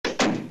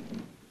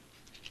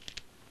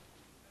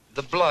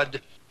The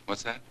blood.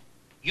 What's that?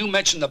 You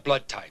mentioned the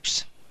blood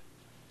types.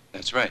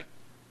 That's right.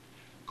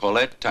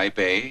 Colette type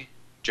A,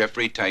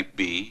 Jeffrey type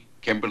B,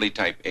 Kimberly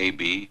type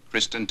AB,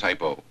 Kristen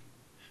type O.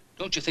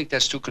 Don't you think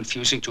that's too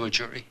confusing to a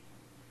jury?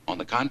 On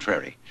the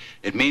contrary,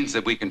 it means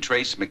that we can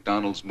trace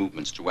MacDonald's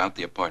movements throughout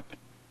the apartment.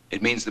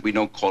 It means that we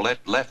know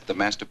Colette left the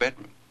master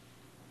bedroom.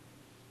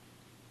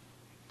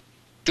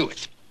 Do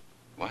it.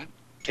 What?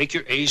 Take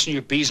your A's and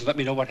your B's and let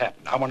me know what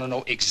happened. I want to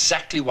know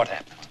exactly what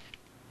happened.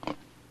 Oh,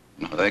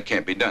 no, that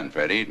can't be done,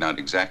 Freddy. Not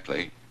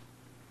exactly.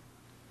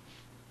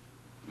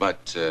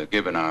 But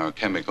given our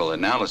chemical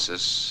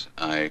analysis,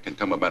 I can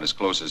come about as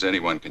close as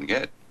anyone can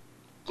get.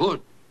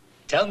 Good.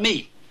 Tell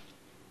me.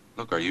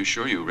 Look, are you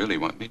sure you really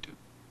want me to?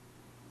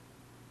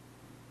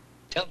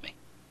 Tell me.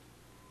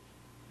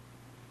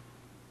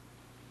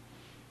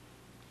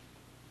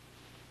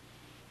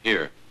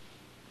 Here.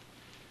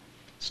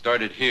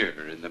 Started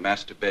here in the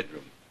master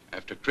bedroom,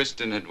 after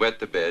Kristen had wet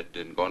the bed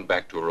and gone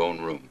back to her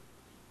own room.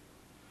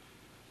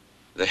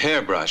 The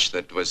hairbrush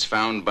that was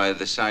found by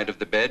the side of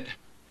the bed,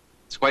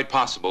 it's quite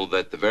possible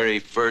that the very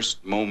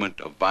first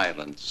moment of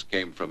violence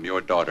came from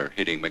your daughter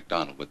hitting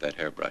MacDonald with that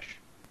hairbrush.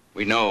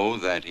 We know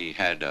that he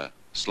had a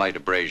slight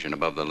abrasion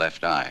above the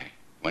left eye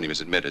when he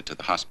was admitted to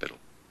the hospital.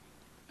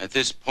 At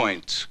this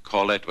point,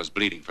 Colette was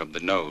bleeding from the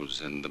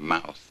nose and the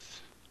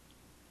mouth,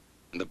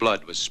 and the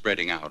blood was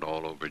spreading out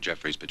all over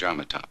Jeffrey's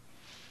pajama top.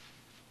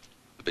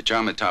 The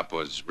pajama top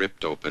was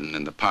ripped open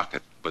and the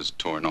pocket was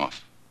torn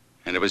off.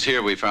 And it was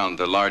here we found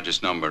the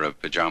largest number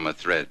of pajama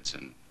threads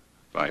and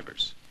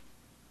fibers.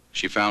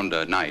 She found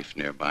a knife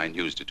nearby and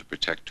used it to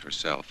protect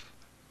herself,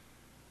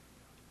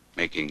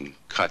 making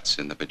cuts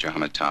in the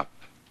pajama top,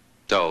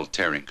 dull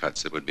tearing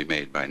cuts that would be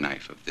made by a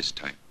knife of this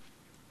type.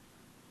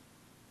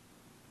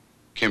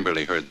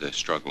 Kimberly heard the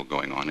struggle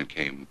going on and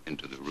came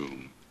into the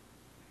room.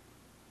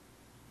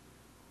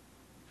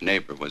 A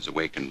neighbor was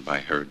awakened by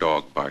her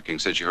dog barking,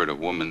 said she heard a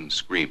woman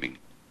screaming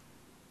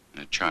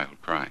and a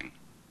child crying.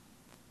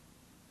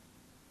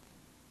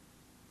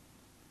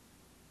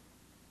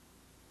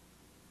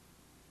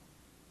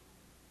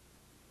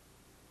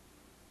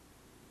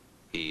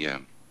 He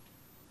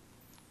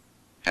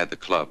had the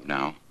club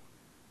now,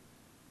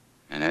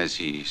 and as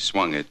he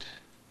swung it,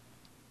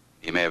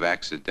 he may have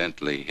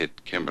accidentally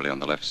hit Kimberly on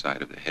the left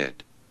side of the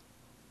head.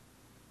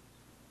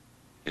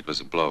 It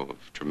was a blow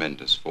of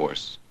tremendous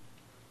force.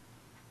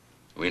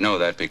 We know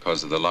that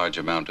because of the large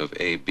amount of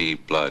AB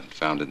blood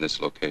found in this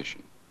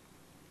location.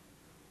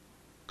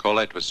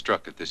 Colette was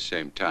struck at this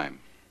same time.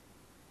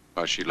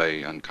 While she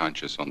lay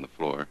unconscious on the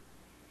floor,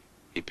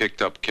 he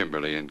picked up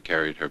Kimberly and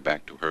carried her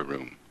back to her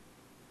room,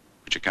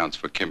 which accounts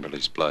for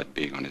Kimberly's blood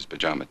being on his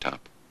pajama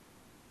top.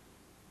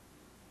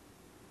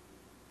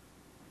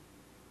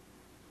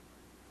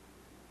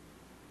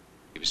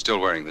 He was still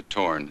wearing the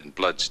torn and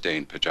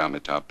blood-stained pajama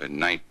top, and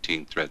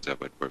 19 threads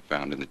of it were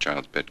found in the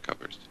child's bed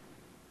covers.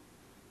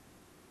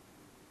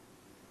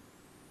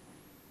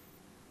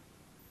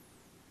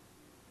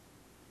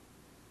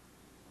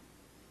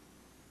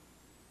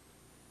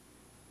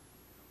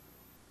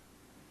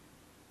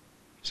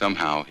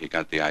 Somehow he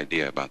got the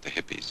idea about the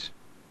hippies,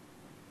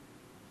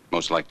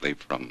 most likely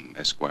from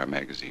Esquire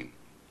magazine.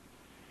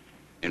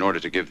 In order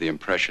to give the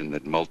impression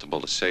that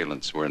multiple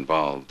assailants were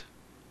involved,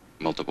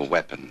 multiple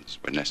weapons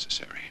were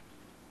necessary.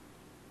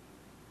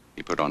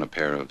 He put on a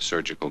pair of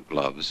surgical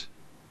gloves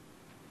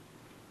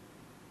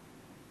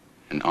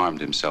and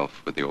armed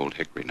himself with the old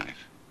hickory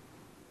knife.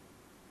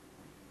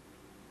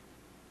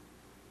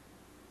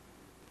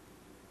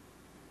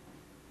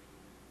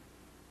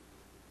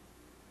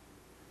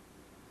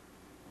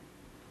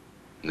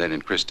 And then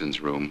in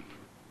Kristen's room,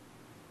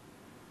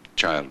 the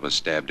child was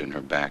stabbed in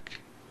her back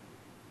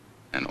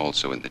and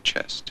also in the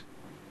chest.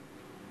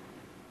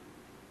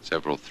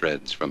 Several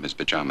threads from his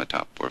pajama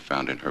top were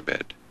found in her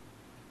bed.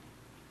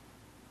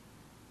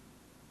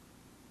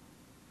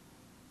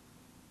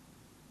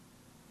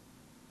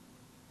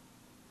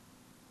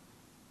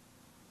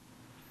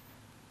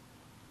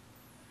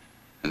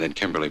 And then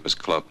Kimberly was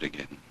clubbed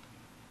again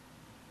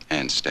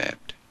and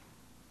stabbed.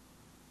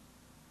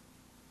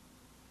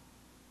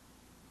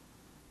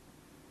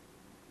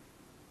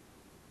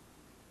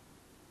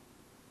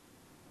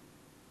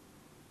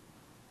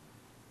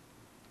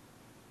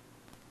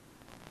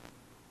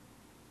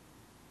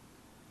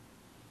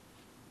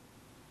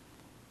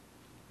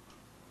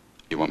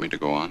 You want me to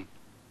go on?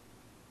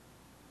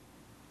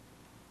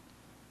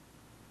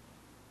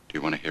 Do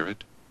you want to hear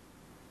it?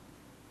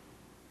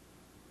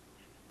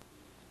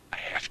 I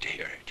have to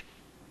hear it.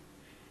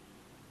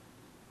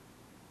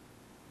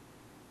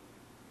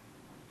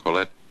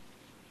 Colette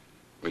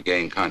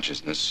regained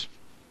consciousness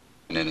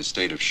and in a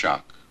state of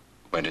shock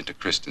went into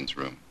Kristen's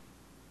room.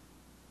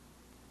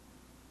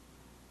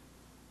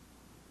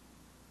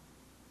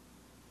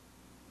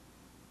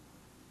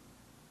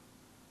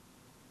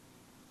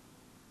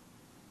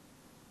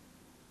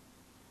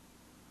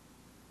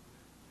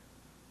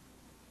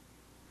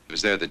 It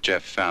was there that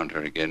Jeff found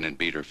her again and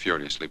beat her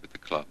furiously with the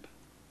club.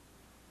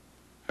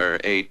 Her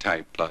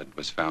A-type blood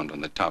was found on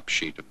the top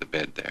sheet of the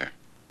bed there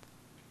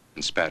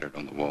and spattered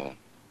on the wall.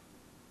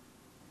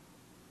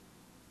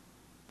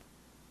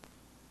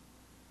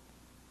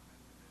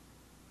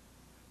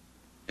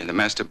 the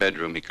master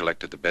bedroom, he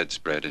collected the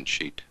bedspread and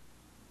sheet.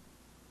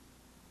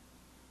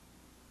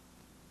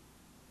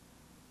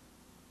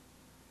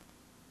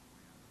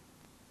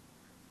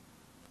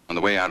 On the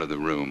way out of the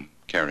room,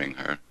 carrying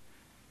her,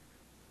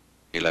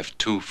 he left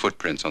 2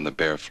 footprints on the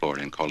bare floor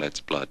in Colette's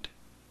blood,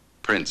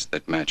 prints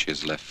that match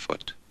his left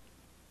foot.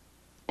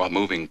 While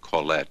moving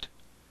Colette,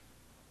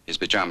 his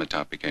pajama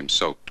top became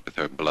soaked with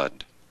her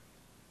blood.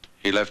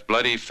 He left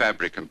bloody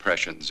fabric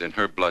impressions in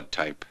her blood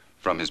type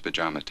from his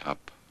pajama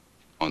top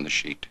on the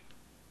sheet.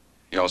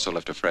 He also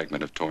left a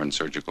fragment of torn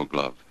surgical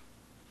glove.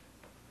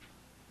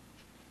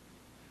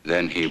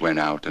 Then he went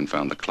out and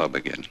found the club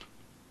again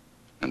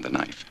and the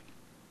knife.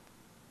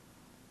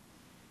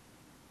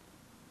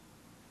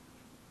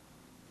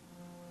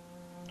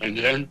 And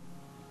then?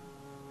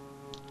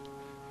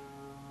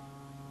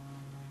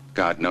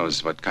 God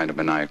knows what kind of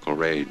maniacal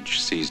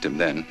rage seized him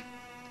then.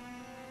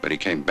 But he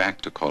came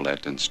back to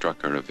Colette and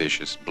struck her a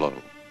vicious blow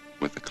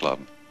with the club,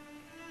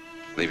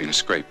 leaving a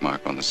scrape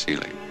mark on the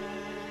ceiling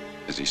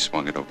as he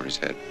swung it over his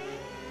head.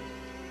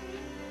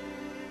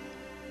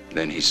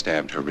 Then he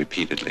stabbed her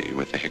repeatedly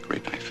with the hickory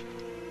knife.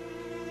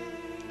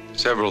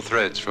 Several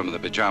threads from the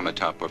pajama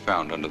top were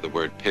found under the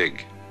word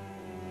pig.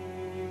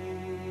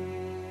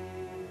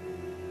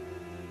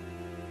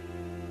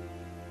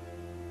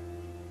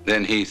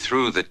 Then he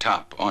threw the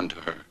top onto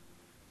her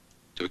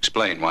to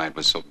explain why it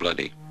was so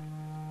bloody.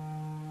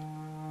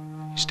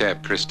 He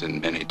stabbed Kristen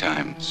many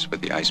times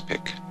with the ice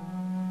pick,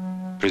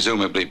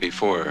 presumably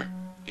before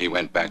he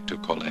went back to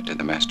Colette in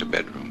the master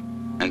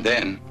bedroom. And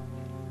then,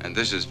 and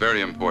this is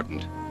very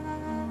important,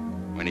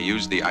 when he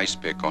used the ice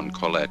pick on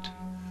Colette,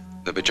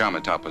 the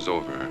pajama top was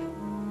over her.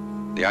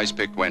 The ice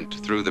pick went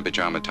through the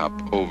pajama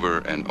top over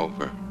and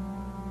over,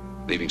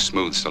 leaving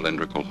smooth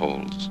cylindrical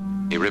holes.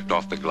 He ripped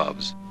off the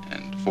gloves,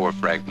 and 4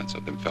 fragments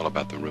of them fell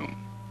about the room.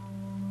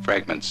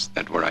 Fragments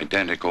that were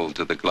identical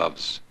to the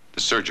gloves, the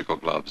surgical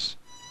gloves,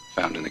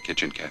 found in the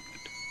kitchen cabinet.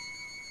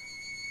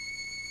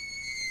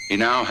 He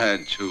now had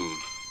to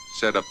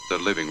set up the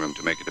living room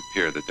to make it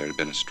appear that there had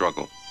been a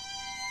struggle.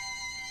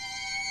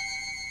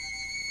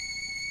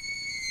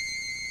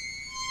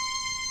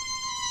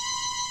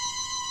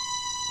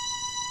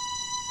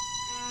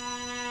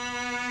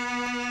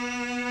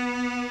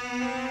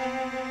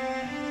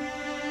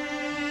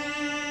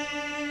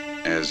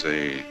 As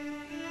a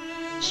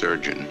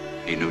surgeon,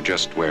 he knew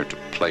just where to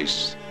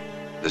place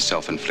the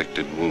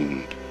self-inflicted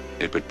wound.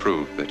 It would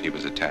prove that he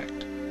was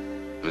attacked.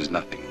 It was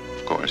nothing,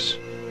 of course,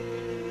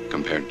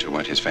 compared to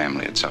what his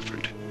family had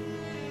suffered.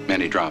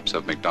 Many drops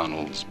of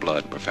MacDonald's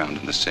blood were found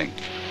in the sink.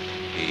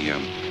 He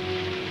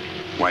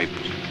wiped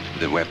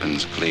the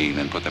weapons clean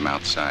and put them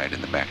outside in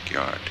the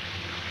backyard.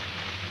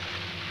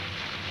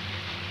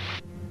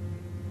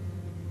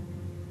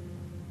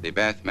 The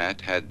bath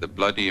mat had the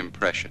bloody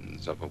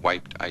impressions of a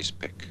wiped ice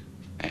pick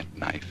and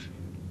knife.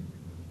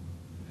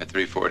 At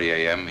 3:40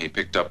 a.m., he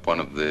picked up one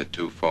of the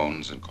 2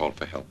 phones and called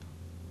for help.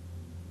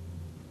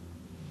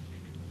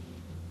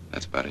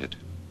 That's about it.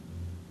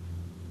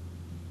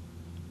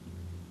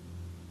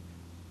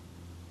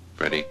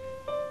 Freddy?